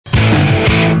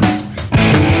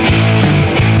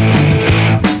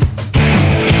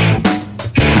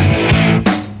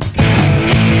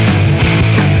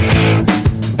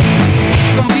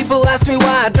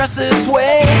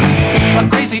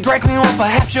drag queen, or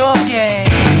perhaps you're gay.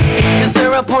 Is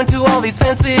there a point to all these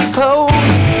fancy clothes,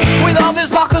 with all these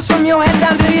buckles from your head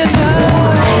down to your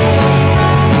toes?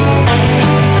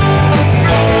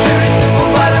 It's very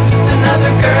simple, but I'm just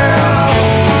another girl.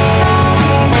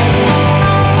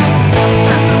 It's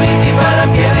not so easy, but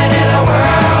I'm giving it a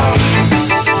whirl.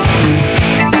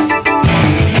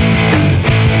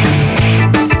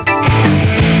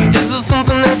 Is there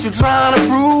something that you're trying to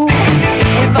prove,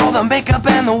 with all the makeup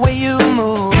and the way you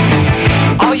move?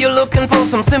 Are you looking for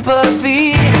some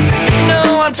sympathy?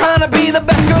 No, I'm trying to be the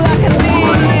best girl I can be.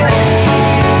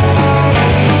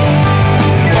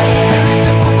 It's very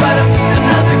simple, but I'm just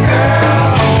another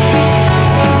girl.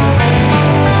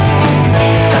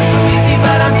 It's not so easy,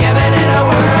 but I'm giving it a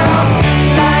whirl.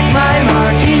 Like my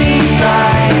martinis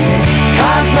dry,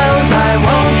 cosmos I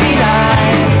won't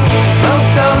deny. Smoke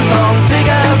those long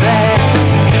cigarettes.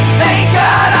 Thank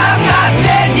God I'm not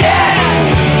dead yet.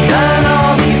 Done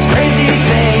all these crazy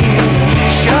things,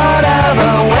 short of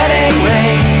a wedding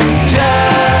ring.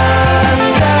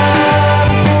 Just another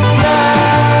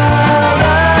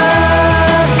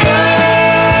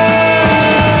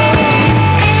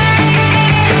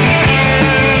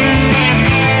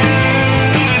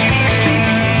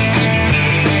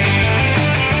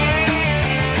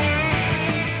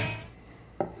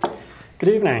Good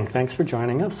evening. Thanks for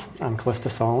joining us. I'm Callista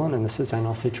Solon, and this is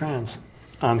nlcTrans.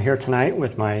 I'm here tonight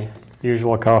with my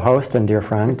usual co-host and dear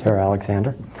friend, Tara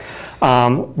Alexander.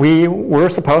 We were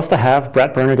supposed to have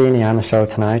Brett Bernardini on the show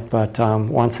tonight, but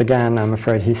once again, I'm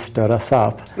afraid he stood us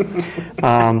up.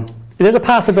 There's a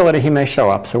possibility he may show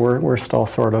up, so we're still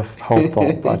sort of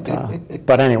hopeful.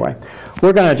 But anyway,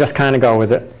 we're going to just kind of go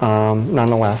with it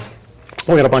nonetheless.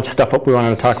 We got a bunch of stuff we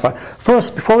wanted to talk about.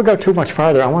 First, before we go too much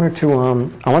farther, I wanted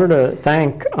to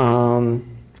thank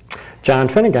John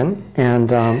Finnegan, and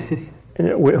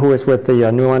who is with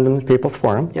the New London People's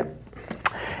Forum. Yep.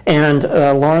 And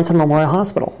Lawrence and Memorial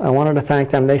Hospital. I wanted to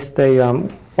thank them. They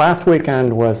last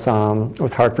weekend was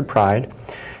Hartford Pride,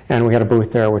 and we had a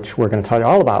booth there, which we're going to tell you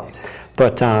all about.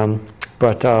 But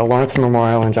Lawrence and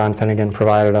Memorial and John Finnegan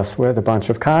provided us with a bunch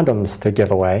of condoms to give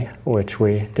away, which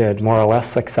we did more or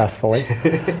less successfally,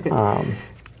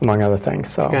 among other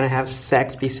things. So, if you're going to have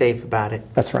sex, be safe about it.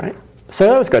 That's right. So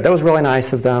that was good. That was really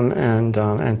nice of them,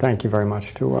 and thank you very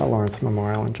much to Lawrence and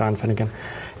Memorial and John Finnegan.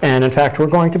 And in fact, we're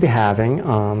going to be having,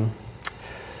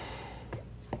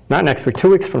 not next week, 2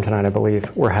 weeks from tonight, I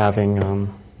believe, we're having,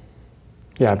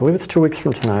 I believe it's 2 weeks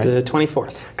from tonight. The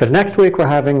 24th. Because next week we're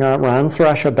having Ron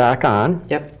Suresha back on,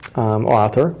 Yep.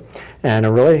 Author, and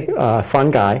a really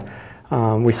fun guy.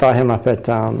 We saw him up at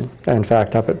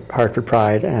Hartford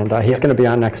Pride, and he's going to be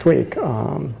on next week.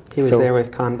 He was there with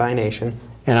Combination.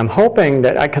 And I'm hoping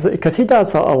that, because he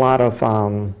does a lot of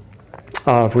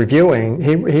reviewing,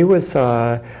 he was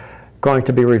going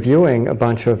to be reviewing a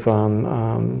bunch of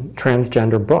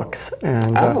transgender books,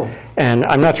 and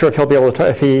I'm not sure if he'll be able to.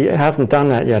 If he hasn't done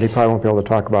that yet, he probably won't be able to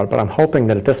talk about it. But I'm hoping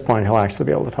that at this point he'll actually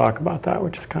be able to talk about that,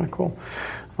 which is kind of cool.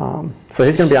 So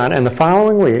he's going to be on, and the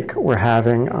following week we're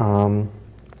having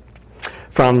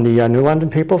from the New London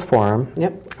People's Forum.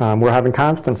 Yep. We're having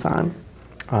Constance on.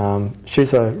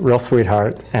 She's a real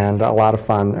sweetheart and a lot of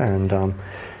fun, and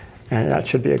that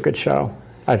should be a good show.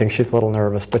 I think she's a little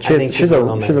nervous, but she's a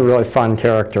really fun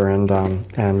character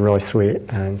and really sweet,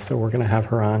 and so we're going to have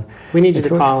her on. We need you to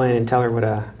call in and tell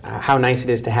her how nice it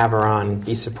is to have her on.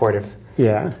 Be supportive.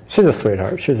 Yeah, she's a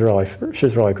sweetheart. She's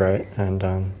really great, and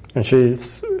she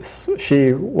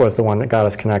was the one that got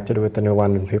us connected with the New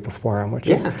London People's Forum, which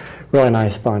is a really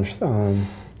nice bunch.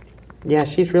 Yeah,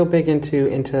 she's real big into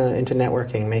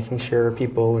networking, making sure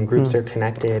people and groups are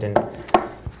connected, and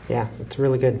yeah, it's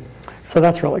really good. So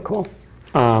that's really cool.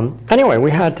 Anyway, we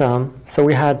had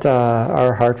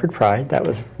our Hartford Pride. That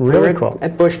was really cool.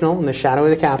 At Bushnell, in the shadow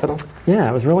of the Capitol. Yeah,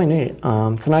 it was really neat.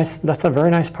 That's a very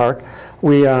nice park.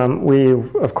 We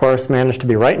of course managed to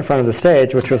be right in front of the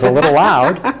stage, which was a little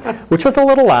loud. But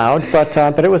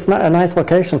it was a nice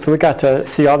location. So we got to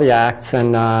see all the acts,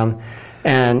 and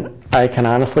I can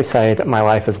honestly say that my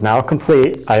life is now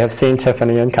complete. I have seen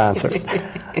Tiffany in concert.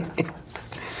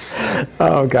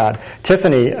 Oh God,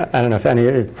 Tiffany! I don't know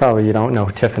if probably you don't know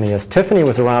who Tiffany is. Tiffany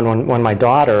was around when my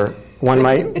daughter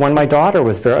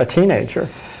was a teenager.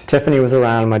 Tiffany was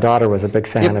around. My daughter was a big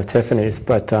fan of Tiffany's,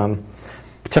 but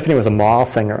Tiffany was a mall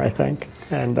singer, I think,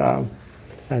 and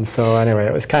so anyway,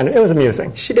 it was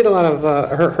amusing. She did a lot of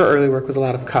her early work was a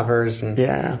lot of covers and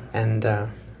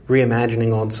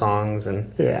reimagining old songs,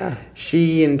 and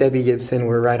she and Debbie Gibson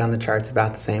were right on the charts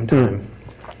about the same time.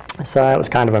 So that was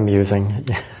kind of amusing.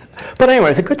 But anyway,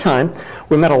 it's a good time.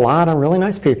 We met a lot of really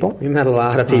nice people. We met a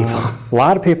lot of people. A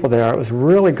lot of people there. It was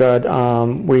really good.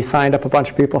 We signed up a bunch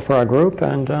of people for our group,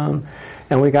 and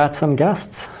we got some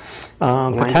guests,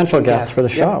 potential guests for the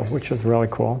show, which was really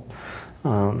cool.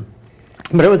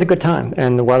 But it was a good time,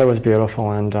 and the weather was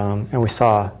beautiful, and we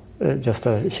saw just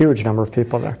a huge number of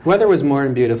people there. Weather was more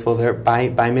than beautiful. There, by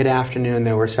mid-afternoon,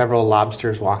 there were several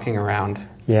lobsters walking around.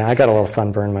 Yeah, I got a little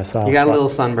sunburn myself. You got a little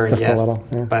sunburn, just yes. A little,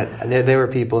 yeah. But there were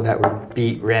people that were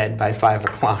beat red by 5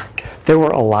 o'clock. There were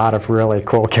a lot of really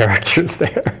cool characters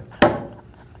there.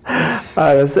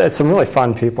 It's some really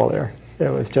fun people there. It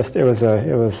was just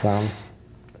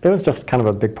kind of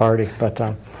a big party. But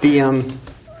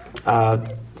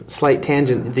slight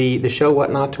tangent. The show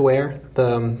What Not to Wear.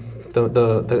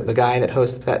 The guy that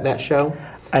hosts that show.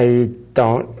 I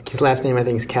don't. His last name I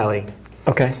think is Kelly.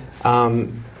 Okay.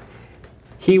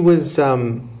 He was.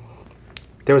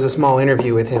 There was a small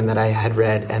interview with him that I had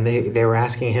read, and they were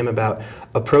asking him about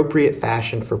appropriate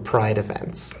fashion for Pride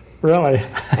events. Really?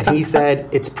 And he said,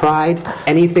 "It's Pride,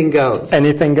 anything goes."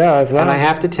 Anything goes. And I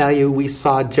have to tell you, we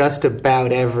saw just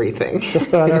about everything. Just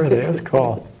about everything. It was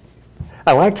cool.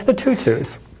 I liked the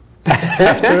tutus. I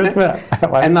have to admit.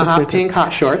 And the hot pink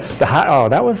hot shorts.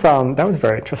 That was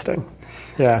very interesting.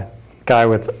 Yeah, guy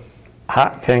with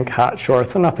hot pink hot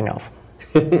shorts and nothing else.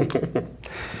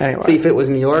 Anyway. See, if it was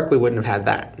New York, we wouldn't have had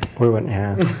that. We wouldn't,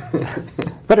 yeah.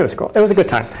 But it was cool. It was a good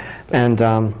time, and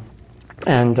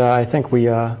I think we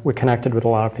connected with a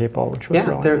lot of people, which was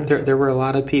really nice. There were a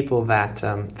lot of people that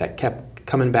kept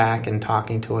coming back and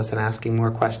talking to us and asking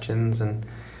more questions, and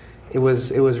it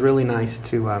was really nice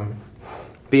to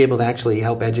be able to actually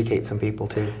help educate some people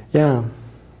too. Yeah,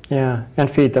 and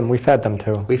feed them. We fed them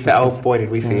too. Oh boy, did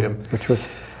we feed them! Which was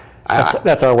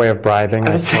that's our way of bribing.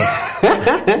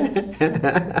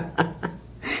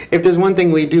 If there's one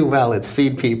thing we do well, it's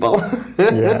feed people.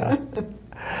 Yeah.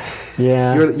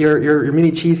 Your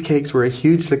mini cheesecakes were a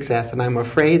huge success, and I'm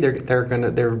afraid they're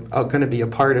gonna be a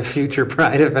part of future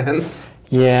Pride events.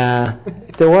 Yeah,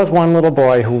 there was one little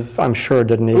boy who I'm sure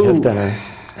didn't eat his dinner.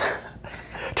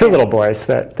 Two little boys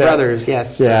that brothers,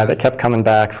 yes. Yeah, that kept coming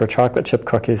back for chocolate chip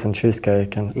cookies and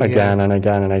cheesecake, and again and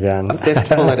again and again. A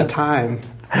fistful at a time.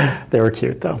 They were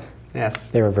cute, though.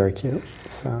 Yes, they were very cute.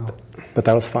 So, but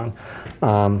that was fun.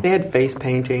 They had face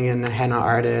painting and a henna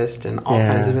artist and all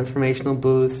kinds of informational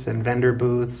booths and vendor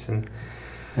booths, and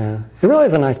it really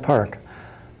is a nice park.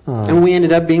 And we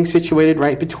ended up being situated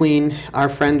right between our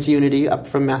friends Unity up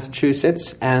from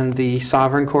Massachusetts and the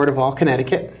Sovereign Court of all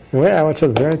Connecticut. Yeah, which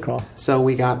was very cool. So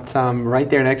we got right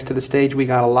there next to the stage. We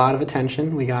got a lot of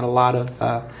attention. We got a lot of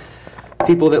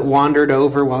people that wandered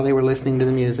over while they were listening to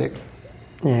the music.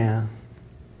 Yeah,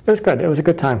 it was good. It was a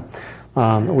good time.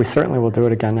 We certainly will do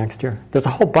it again next year. There's a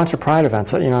whole bunch of Pride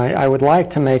events. I would like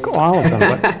to make all of them,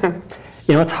 but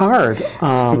it's hard.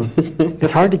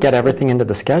 It's hard to get everything into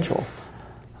the schedule.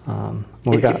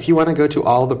 If you want to go to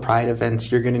all the Pride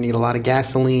events, you're going to need a lot of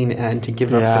gasoline and to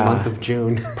give up the month of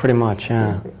June. Pretty much,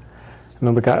 yeah. I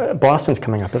mean, we got Boston's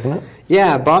coming up, isn't it?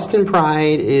 Yeah, Boston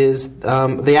Pride is.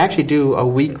 They actually do a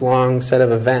week-long set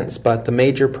of events, but the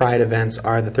major Pride events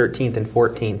are the 13th and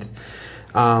 14th.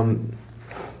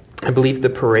 I believe the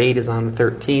parade is on the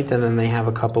 13th, and then they have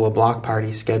a couple of block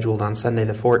parties scheduled on Sunday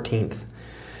the 14th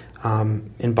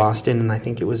in Boston, and I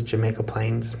think it was Jamaica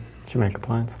Plains. Jamaica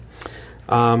Plains.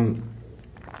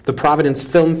 The Providence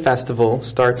Film Festival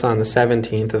starts on the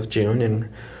 17th of June and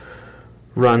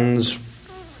runs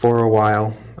for a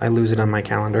while. I lose it on my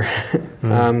calendar.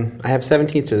 I have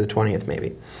 17th to the 20th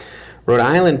maybe. Rhode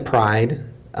Island Pride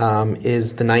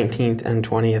is the 19th and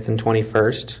 20th and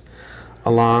 21st,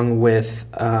 along with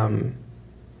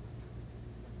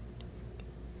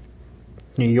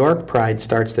New York Pride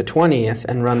starts the 20th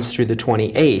and runs through the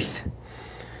 28th.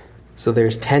 So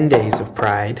there's 10 days of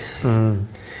Pride.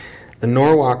 The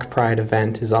Norwalk Pride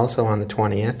event is also on the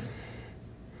 20th.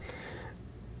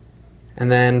 And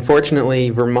then,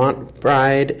 fortunately, Vermont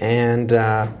Pride and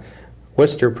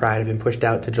Worcester Pride have been pushed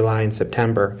out to July and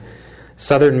September.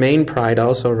 Southern Maine Pride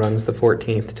also runs the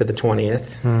 14th to the 20th.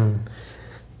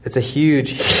 It's a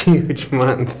huge, huge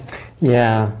month.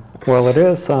 Yeah. Well, it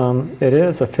is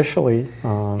officially.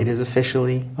 It is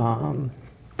officially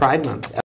Pride Month.